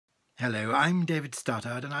Hello, I'm David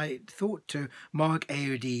Stuttard, and I thought to mark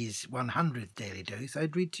AOD's 100th Daily Dose,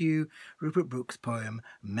 I'd read to you Rupert Brooke's poem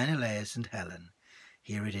Menelaus and Helen.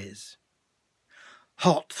 Here it is.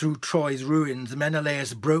 Hot through Troy's ruins,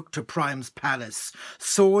 Menelaus broke to Priam's palace,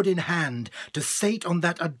 sword in hand, to sate on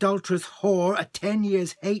that adulterous whore a 10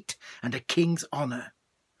 years' hate and a king's honour.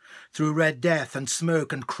 Through red death and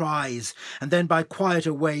smoke and cries, and then by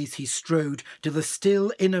quieter ways he strode to the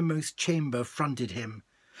still innermost chamber fronted him.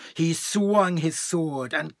 He swung his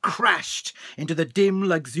sword and crashed into the dim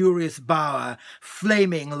luxurious bower,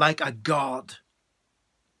 flaming like a god.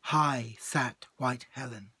 High sat white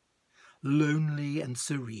Helen, lonely and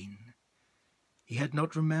serene. He had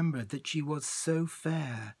not remembered that she was so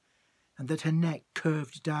fair, and that her neck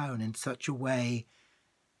curved down in such a way,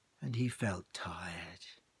 and he felt tired.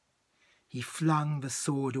 He flung the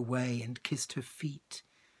sword away and kissed her feet,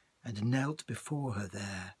 and knelt before her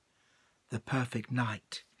there, the perfect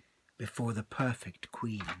knight before the perfect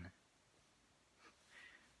queen.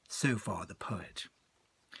 So far the poet.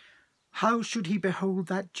 How should he behold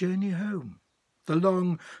that journey home, the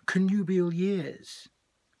long connubial years?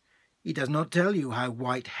 He does not tell you how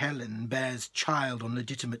white Helen bears child on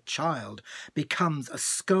legitimate child, becomes a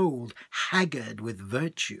scold haggard with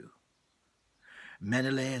virtue.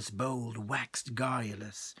 Menelaus bold waxed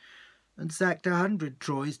garrulous, and sacked 100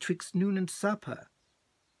 Troys twixt noon and supper,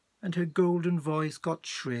 and her golden voice got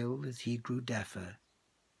shrill as he grew deafer,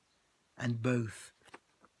 and both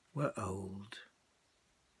were old.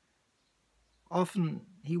 Often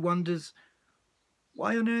he wonders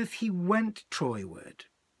why on earth he went Troyward,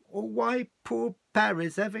 or why poor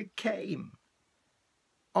Paris ever came.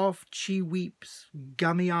 Oft she weeps,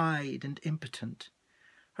 gummy-eyed and impotent.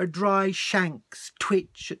 Her dry shanks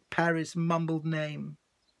twitch at Paris' mumbled name.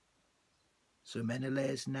 So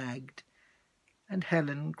Menelaus nagged, and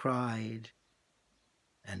Helen cried,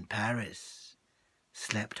 and Paris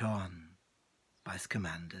slept on by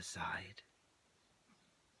Scamander's side.